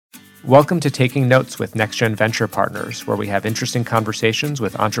Welcome to Taking Notes with NextGen Venture Partners, where we have interesting conversations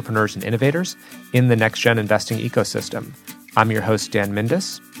with entrepreneurs and innovators in the NextGen investing ecosystem. I'm your host, Dan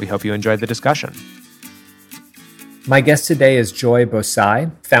Mindus. We hope you enjoyed the discussion. My guest today is Joy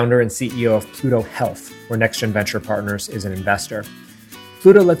Bosai, founder and CEO of Pluto Health, where NextGen Venture Partners is an investor.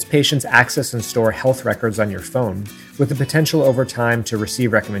 Pluto lets patients access and store health records on your phone, with the potential over time to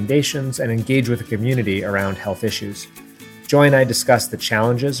receive recommendations and engage with the community around health issues. Joy and I discussed the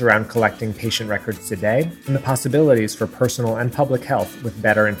challenges around collecting patient records today and the possibilities for personal and public health with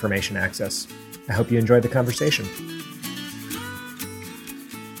better information access. I hope you enjoyed the conversation.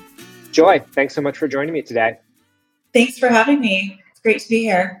 Joy, thanks so much for joining me today. Thanks for having me. It's great to be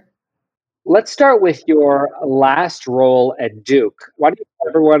here. Let's start with your last role at Duke. Why don't you tell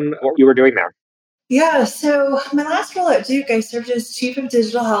everyone what you were doing there? Yeah, so my last role at Duke, I served as Chief of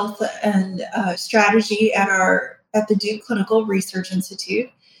Digital Health and Strategy at the Duke Clinical Research Institute.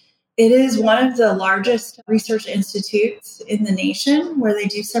 It is one of the largest research institutes in the nation, where they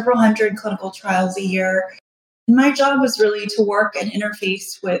do several hundred clinical trials a year. And my job was really to work and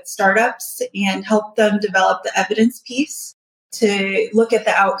interface with startups and help them develop the evidence piece to look at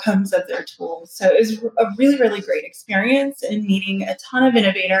the outcomes of their tools. So it was a really, really great experience in meeting a ton of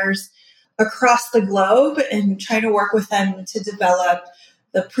innovators across the globe and trying to work with them to develop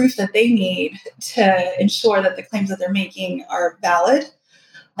the proof that they need to ensure that the claims that they're making are valid.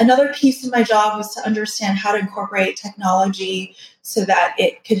 Another piece of my job was to understand how to incorporate technology so that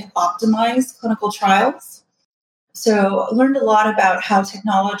it could optimize clinical trials. So I learned a lot about how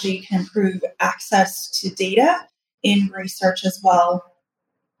technology can improve access to data in research as well.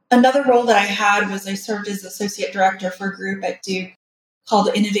 Another role that I had was I served as associate director for a group at Duke called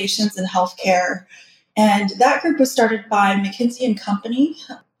Innovations in Healthcare. And that group was started by McKinsey & Company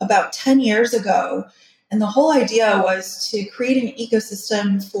about 10 years ago. And the whole idea was to create an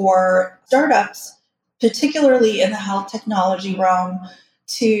ecosystem for startups, particularly in the health technology realm,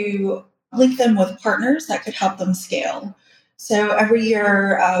 to link them with partners that could help them scale. So every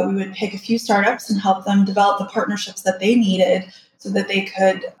year we would pick a few startups and help them develop the partnerships that they needed so that they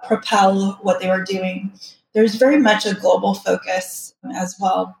could propel what they were doing. There's very much a global focus as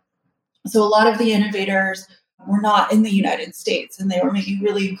well. So a lot of the innovators were not in the United States, and they were making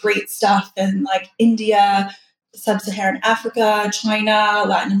really great stuff in like India, Sub-Saharan Africa, China,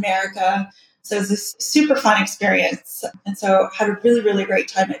 Latin America. So it was this super fun experience. And so I had a really, really great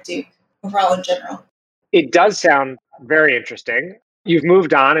time at Duke overall in general. It does sound very interesting. You've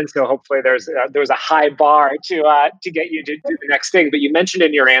moved on, and so hopefully there was a high bar to get you to do the next thing. But you mentioned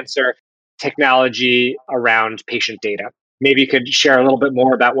in your answer technology around patient data. Maybe you could share a little bit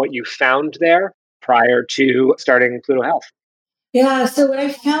more about what you found there prior to starting Pluto Health. Yeah, so what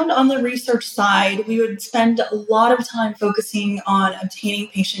I found on the research side, we would spend a lot of time focusing on obtaining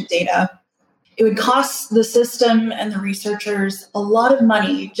patient data. It would cost the system and the researchers a lot of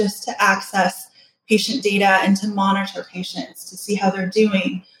money just to access patient data and to monitor patients to see how they're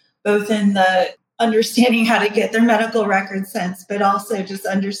doing, both in the understanding how to get their medical records sent, but also just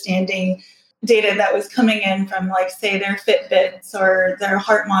understanding data that was coming in from, like, say, their Fitbits or their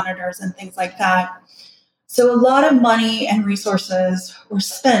heart monitors and things like that. So a lot of money and resources were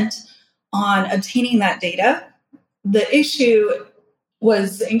spent on obtaining that data. The issue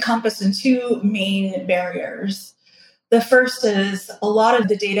was encompassed in two main barriers. The first is a lot of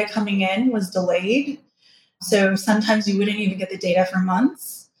the data coming in was delayed. So sometimes you wouldn't even get the data for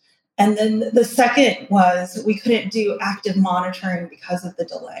months. And then the second was we couldn't do active monitoring because of the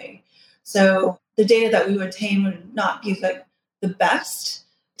delay. So the data that we would obtain would not be the best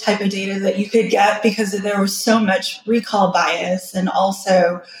type of data that you could get because there was so much recall bias, and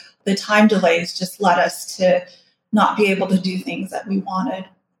also the time delays just led us to not be able to do things that we wanted.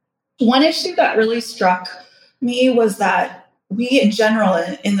 One issue that really struck me was that we in general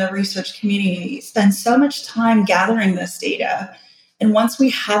in the research community spend so much time gathering this data. And once we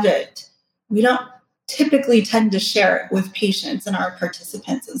have it, we don't typically tend to share it with patients and our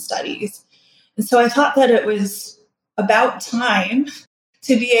participants in studies. And so I thought that it was about time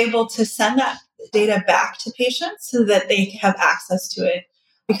to be able to send that data back to patients so that they have access to it,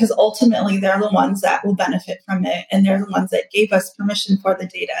 because ultimately they're the ones that will benefit from it, and they're the ones that gave us permission for the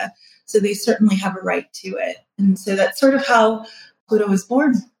data. So they certainly have a right to it. And so that's sort of how Pluto was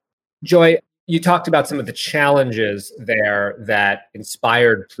born. Joy, you talked about some of the challenges there that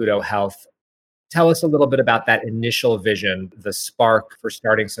inspired Pluto Health. Tell us a little bit about that initial vision, the spark for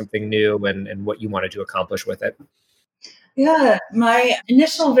starting something new, and what you wanted to accomplish with it. Yeah, my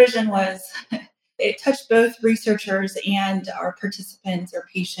initial vision was it touched both researchers and our participants or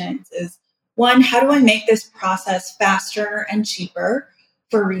patients is, one, how do I make this process faster and cheaper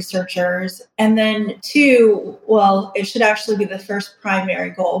for researchers. And then two, well, it should actually be the first primary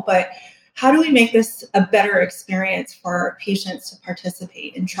goal, but how do we make this a better experience for patients to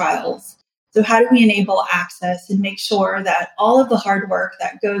participate in trials? So how do we enable access and make sure that all of the hard work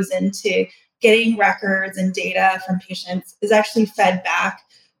that goes into getting records and data from patients is actually fed back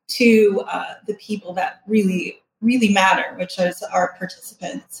to the people that really, really matter, which is our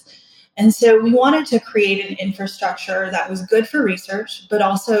participants. And so we wanted to create an infrastructure that was good for research, but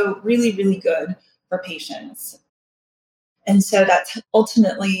also really, really good for patients. And so that's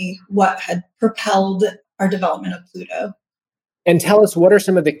ultimately what had propelled our development of Pluto. And tell us, what are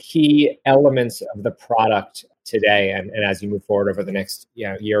some of the key elements of the product today and as you move forward over the next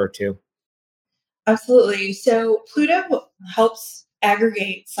year or two? Absolutely. So Pluto helps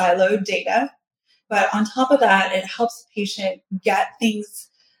aggregate siloed data, but on top of that, it helps the patient get things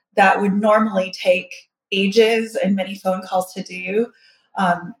that would normally take ages and many phone calls to do.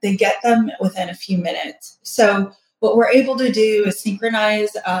 They get them within a few minutes. So what we're able to do is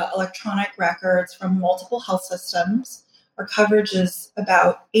synchronize electronic records from multiple health systems. Our coverage is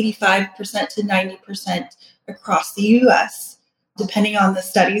about 85% to 90% across the US, depending on the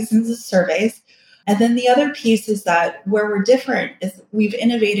studies and the surveys. And then the other piece is that where we're different is we've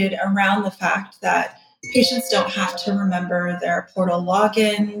innovated around the fact that patients don't have to remember their portal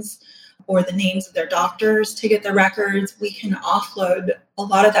logins or the names of their doctors to get the records. We can offload a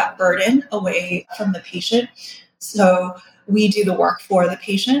lot of that burden away from the patient. So we do the work for the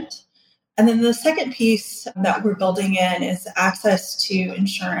patient. And then the second piece that we're building in is access to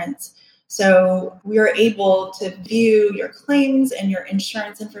insurance. So we are able to view your claims and your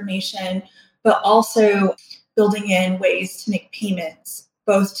insurance information, but also building in ways to make payments,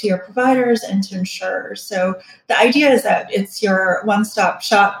 both to your providers and to insurers. So the idea is that it's your one-stop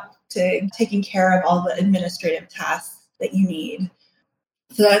shop to taking care of all the administrative tasks that you need.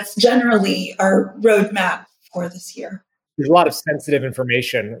 So that's generally our roadmap for this year. There's a lot of sensitive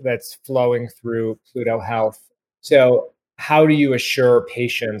information that's flowing through Pluto Health. So how do you assure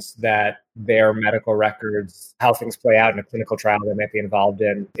patients that their medical records, how things play out in a clinical trial they might be involved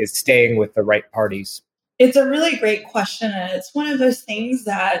in, is staying with the right parties? It's a really great question. And it's one of those things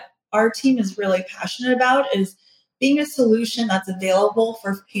that our team is really passionate about, is being a solution that's available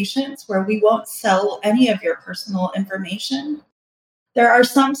for patients where we won't sell any of your personal information. There are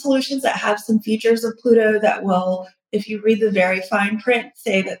some solutions that have some features of Pluto that will, if you read the very fine print,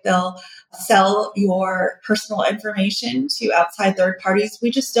 say that they'll sell your personal information to outside third parties.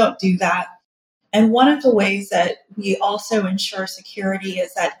 We just don't do that. And one of the ways that we also ensure security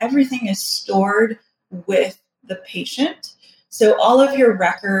is that everything is stored with the patient. So all of your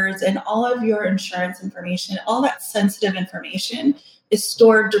records and all of your insurance information, all that sensitive information is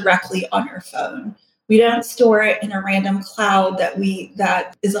stored directly on your phone. We don't store it in a random cloud that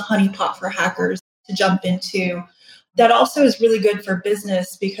is a honeypot for hackers to jump into. That also is really good for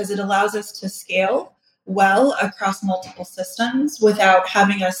business because it allows us to scale well across multiple systems without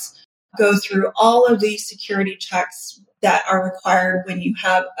having us go through all of these security checks that are required when you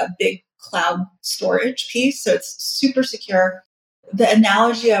have a big cloud storage piece. So it's super secure. The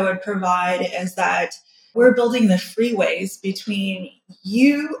analogy I would provide is that we're building the freeways between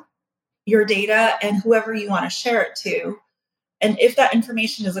you, your data, and whoever you want to share it to. And if that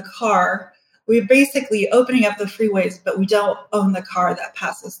information is a car, we're basically opening up the freeways, but we don't own the car that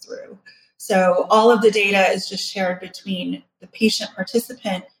passes through. So all of the data is just shared between the patient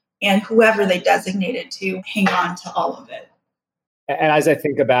participant and whoever they designated to hang on to all of it. And as I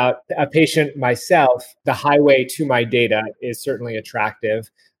think about a patient myself, the highway to my data is certainly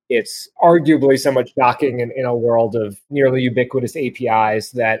attractive. It's arguably somewhat shocking in a world of nearly ubiquitous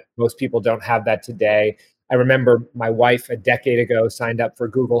APIs that most people don't have that today. I remember my wife a decade ago signed up for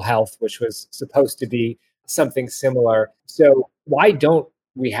Google Health, which was supposed to be something similar. So why don't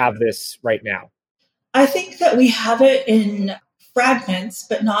we have this right now? I think that we have it in fragments,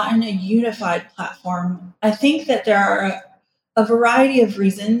 but not in a unified platform. I think that there are a variety of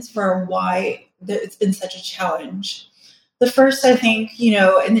reasons for why it's been such a challenge. The first, I think,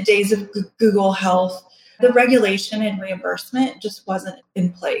 in the days of Google Health, the regulation and reimbursement just wasn't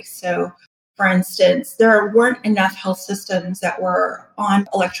in place. So, for instance, there weren't enough health systems that were on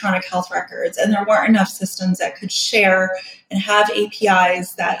electronic health records, and there weren't enough systems that could share and have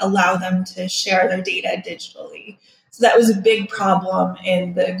APIs that allow them to share their data digitally. So that was a big problem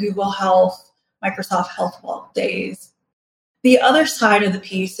in the Google Health, Microsoft Health days. The other side of the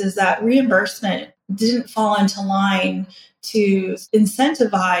piece is that reimbursement didn't fall into line to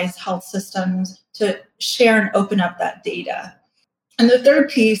incentivize health systems to share and open up that data. And the third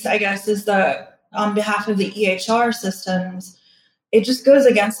piece, I guess, is on behalf of the EHR systems, it just goes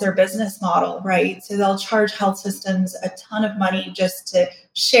against their business model, right? So they'll charge health systems a ton of money just to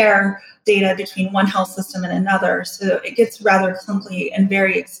share data between one health system and another. So it gets rather clunky and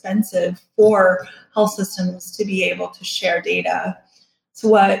very expensive for health systems to be able to share data. So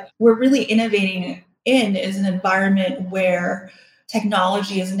what we're really innovating in is an environment where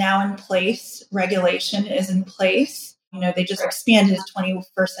technology is now in place, regulation is in place. They just expanded the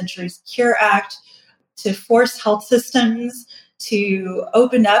 21st Century Cure Act to force health systems to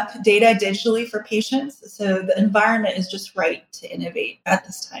open up data digitally for patients. So the environment is just right to innovate at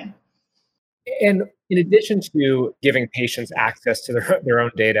this time. And in addition to giving patients access to their own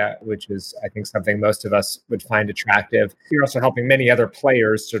data, which is, I think, something most of us would find attractive, you're also helping many other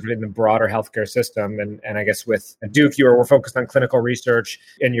players sort of in the broader healthcare system. And I guess with Duke, we're focused on clinical research,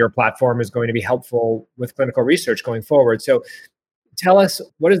 and your platform is going to be helpful with clinical research going forward. So tell us,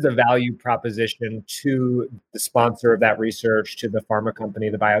 what is the value proposition to the sponsor of that research, to the pharma company,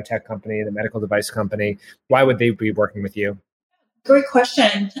 the biotech company, the medical device company? Why would they be working with you? Great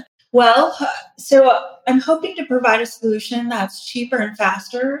question. Well, so I'm hoping to provide a solution that's cheaper and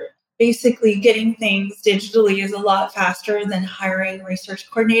faster. Basically, getting things digitally is a lot faster than hiring research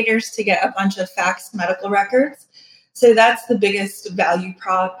coordinators to get a bunch of faxed medical records. So that's the biggest value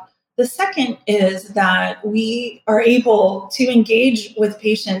prop. The second is that we are able to engage with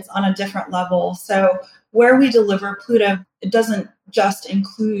patients on a different level. So where we deliver Pluto, it doesn't just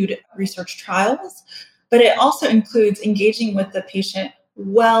include research trials, but it also includes engaging with the patient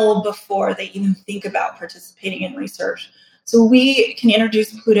well before they even think about participating in research. So we can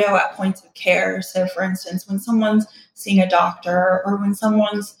introduce Pluto at points of care. So for instance, when someone's seeing a doctor or when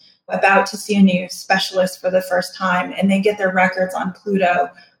someone's about to see a new specialist for the first time and they get their records on Pluto,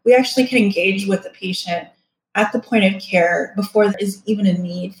 we actually can engage with the patient at the point of care before there is even a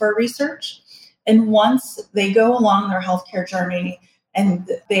need for research. And once they go along their healthcare journey and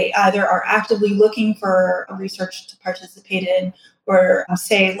they either are actively looking for research to participate in, or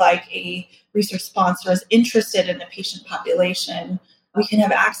say like a research sponsor is interested in a patient population, we can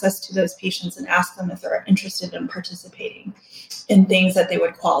have access to those patients and ask them if they're interested in participating in things that they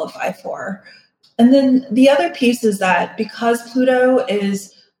would qualify for. And then the other piece is that because Pluto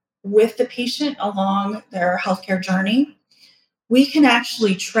is with the patient along their healthcare journey, we can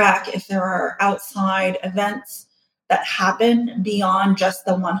actually track if there are outside events that happen beyond just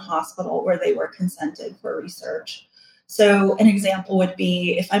the one hospital where they were consented for research. So an example would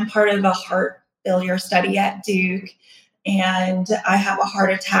be if I'm part of a heart failure study at Duke and I have a heart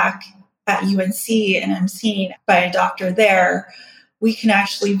attack at UNC and I'm seen by a doctor there, we can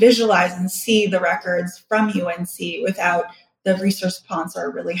actually visualize and see the records from UNC without the research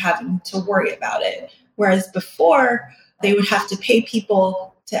sponsor really having to worry about it. Whereas before, they would have to pay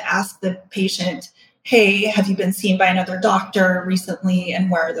people to ask the patient, hey, have you been seen by another doctor recently and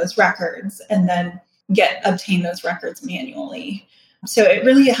where are those records? And then obtain those records manually. So it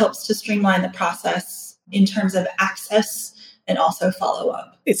really helps to streamline the process in terms of access and also follow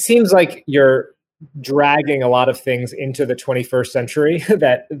up. It seems like you're dragging a lot of things into the 21st century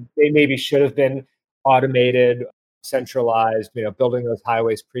that they maybe should have been automated, centralized, building those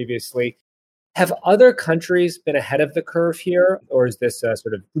highways previously. Have other countries been ahead of the curve here, or is this a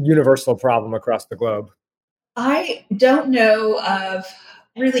sort of universal problem across the globe? I don't know of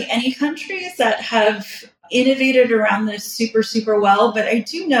really any countries that have innovated around this super, super well, but I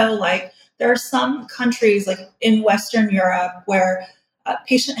do know there are some countries like in Western Europe where a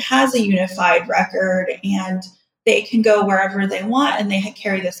patient has a unified record and they can go wherever they want and they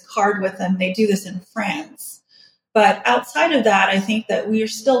carry this card with them. They do this in France. But outside of that, I think that we are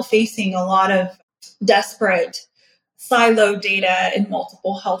still facing a lot of desperate siloed data in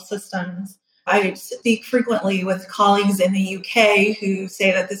multiple health systems. I speak frequently with colleagues in the UK who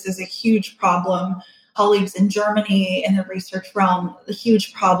say that this is a huge problem. Colleagues in Germany in the research realm, a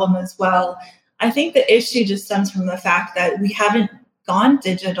huge problem as well. I think the issue just stems from the fact that we haven't gone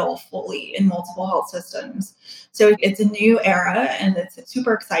digital fully in multiple health systems. So it's a new era and it's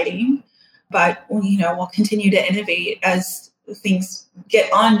super exciting, but we'll continue to innovate as things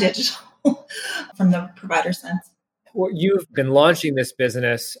get on digital from the provider sense. Well, you've been launching this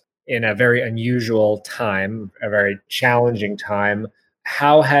business in a very unusual time, a very challenging time.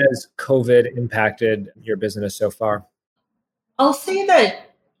 How has COVID impacted your business so far? I'll say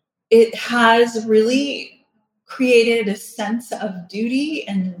that it has really created a sense of duty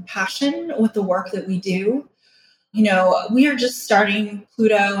and passion with the work that we do. We are just starting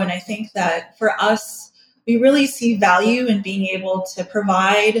Pluto, and I think that for us, we really see value in being able to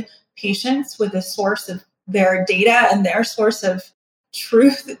provide patients with a source of their data and their source of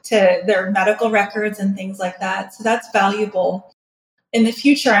truth to their medical records and things like that. So that's valuable. in the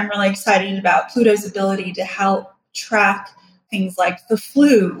future, I'm really excited about Pluto's ability to help track things like the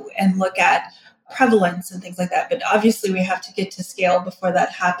flu and look at prevalence and things like that. But obviously, we have to get to scale before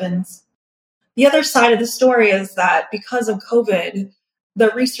that happens. The other side of the story is that because of COVID, the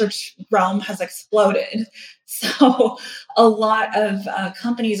research realm has exploded. So a lot of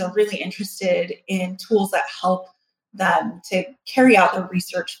companies are really interested in tools that help them to carry out their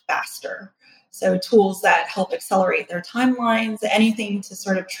research faster. So tools that help accelerate their timelines, anything to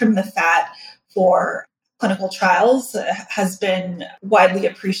sort of trim the fat for clinical trials has been widely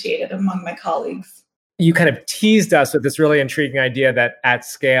appreciated among my colleagues. You kind of teased us with this really intriguing idea that at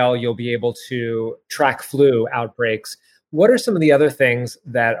scale, you'll be able to track flu outbreaks. What are some of the other things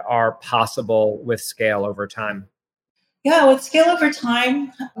that are possible with scale over time? Yeah, with scale over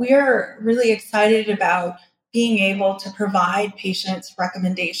time, we are really excited about being able to provide patients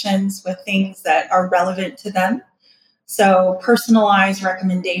recommendations with things that are relevant to them. So personalized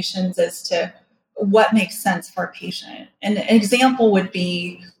recommendations as to what makes sense for a patient. And an example would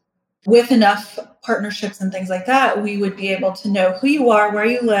be with enough partnerships and things like that, we would be able to know who you are, where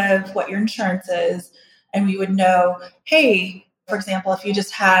you live, what your insurance is. And we would know, hey, for example, if you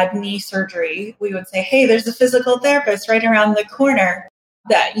just had knee surgery, we would say, hey, there's a physical therapist right around the corner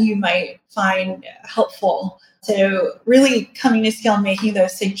that you might find helpful. So really coming to scale and making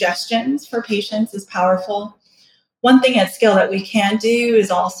those suggestions for patients is powerful. One thing at scale that we can do is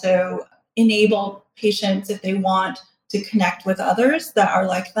also enable patients, if they want, to connect with others that are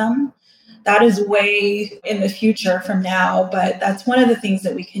like them. That is way in the future from now, but that's one of the things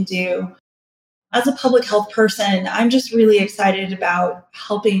that we can do. As a public health person, I'm just really excited about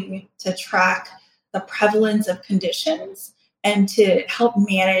helping to track the prevalence of conditions and to help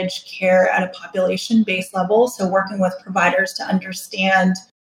manage care at a population-based level. So working with providers to understand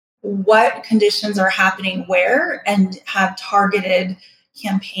what conditions are happening where and have targeted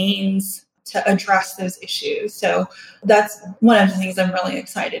campaigns to address those issues. So that's one of the things I'm really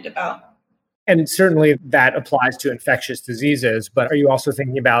excited about. And certainly that applies to infectious diseases, but are you also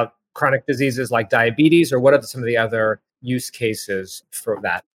thinking about chronic diseases like diabetes, or what are some of the other use cases for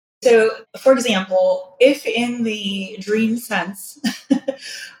that? So, for example, if in the dream sense,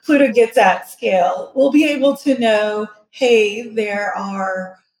 Pluto gets at scale, we'll be able to know, hey, there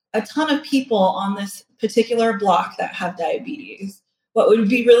are a ton of people on this particular block that have diabetes. What would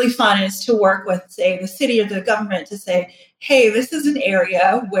be really fun is to work with, say, the city or the government to say, hey, this is an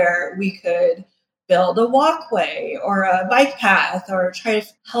area where we could build a walkway or a bike path or try to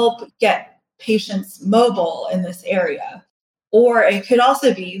help get patients mobile in this area. Or it could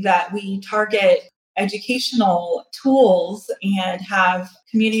also be that we target educational tools and have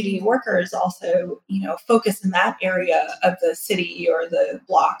community workers also, focus in that area of the city or the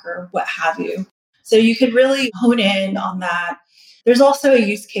block or what have you. So you could really hone in on that. There's also a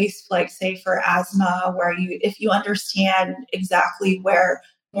use case, like say for asthma, where if you understand exactly where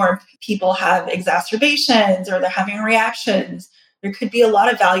more people have exacerbations or they're having reactions, there could be a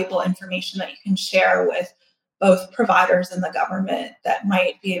lot of valuable information that you can share with both providers and the government that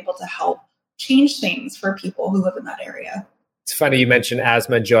might be able to help change things for people who live in that area. It's funny you mentioned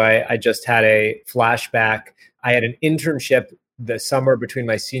asthma, Joy. I just had a flashback. I had an internship the summer between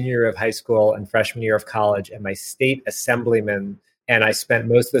my senior year of high school and freshman year of college, and my state assemblyman. And I spent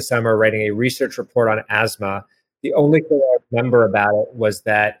most of the summer writing a research report on asthma. The only thing I remember about it was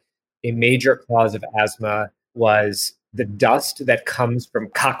that a major cause of asthma was the dust that comes from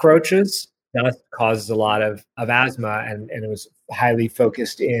cockroaches. Dust causes a lot of asthma, and it was highly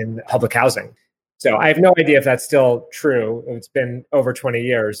focused in public housing. So I have no idea if that's still true. It's been over 20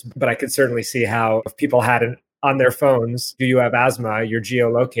 years, but I could certainly see how if people had it on their phones, do you have asthma? You're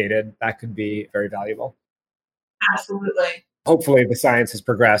geolocated. That could be very valuable. Absolutely. Hopefully the science has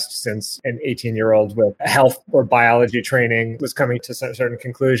progressed since an 18-year-old with health or biology training was coming to certain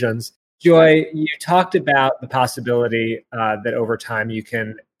conclusions. Joy, you talked about the possibility that over time you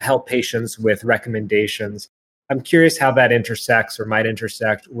can help patients with recommendations. I'm curious how that intersects or might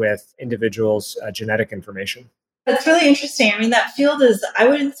intersect with individuals' genetic information. That's really interesting. I mean, that field is, I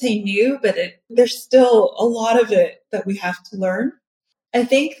wouldn't say new, but there's still a lot of it that we have to learn. I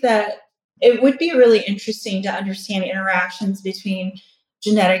think that it would be really interesting to understand interactions between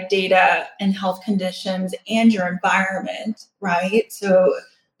genetic data and health conditions and your environment, right? So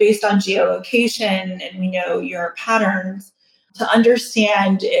based on geolocation, and we know your patterns, to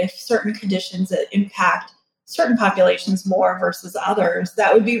understand if certain conditions that impact certain populations more versus others,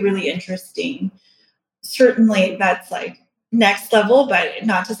 that would be really interesting. Certainly that's like next level, but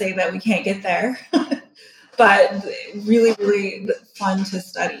not to say that we can't get there, but really, really fun to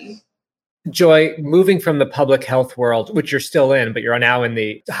study. Joy, moving from the public health world, which you're still in, but you're now in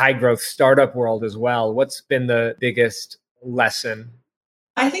the high growth startup world as well, what's been the biggest lesson?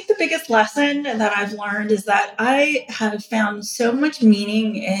 I think the biggest lesson that I've learned is that I have found so much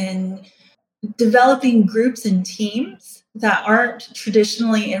meaning in developing groups and teams that aren't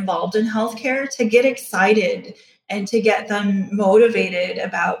traditionally involved in healthcare to get excited and to get them motivated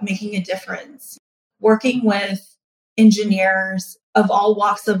about making a difference. Working with engineers of all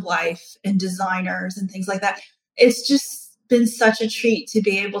walks of life and designers and things like that. It's just been such a treat to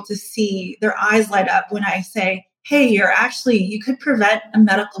be able to see their eyes light up when I say, hey, you could prevent a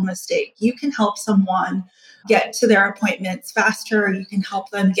medical mistake. You can help someone get to their appointments faster. You can help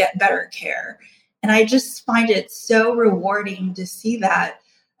them get better care. And I just find it so rewarding to see that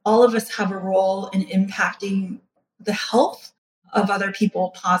all of us have a role in impacting the health of other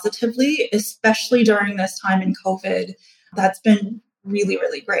people positively, especially during this time in COVID. That's been really,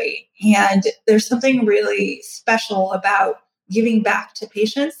 really great. And there's something really special about giving back to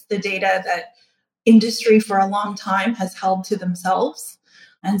patients the data that industry for a long time has held to themselves.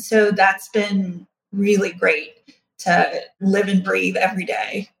 And so that's been really great to live and breathe every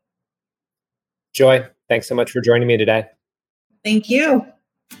day. Joy, thanks so much for joining me today. Thank you.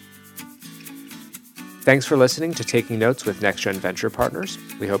 Thanks for listening to Taking Notes with NextGen Venture Partners.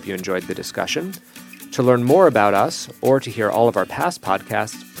 We hope you enjoyed the discussion. To learn more about us or to hear all of our past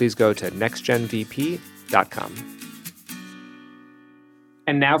podcasts, please go to nextgenvp.com.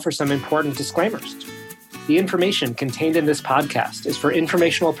 And now for some important disclaimers. The information contained in this podcast is for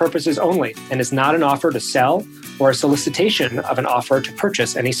informational purposes only and is not an offer to sell or a solicitation of an offer to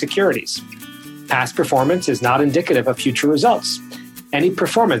purchase any securities. Past performance is not indicative of future results. Any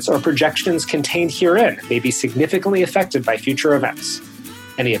performance or projections contained herein may be significantly affected by future events.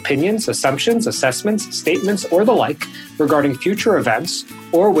 Any opinions, assumptions, assessments, statements, or the like regarding future events,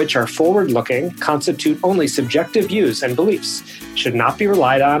 or which are forward-looking, constitute only subjective views and beliefs, should not be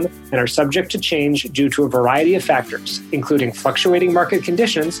relied on, and are subject to change due to a variety of factors, including fluctuating market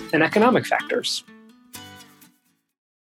conditions and economic factors.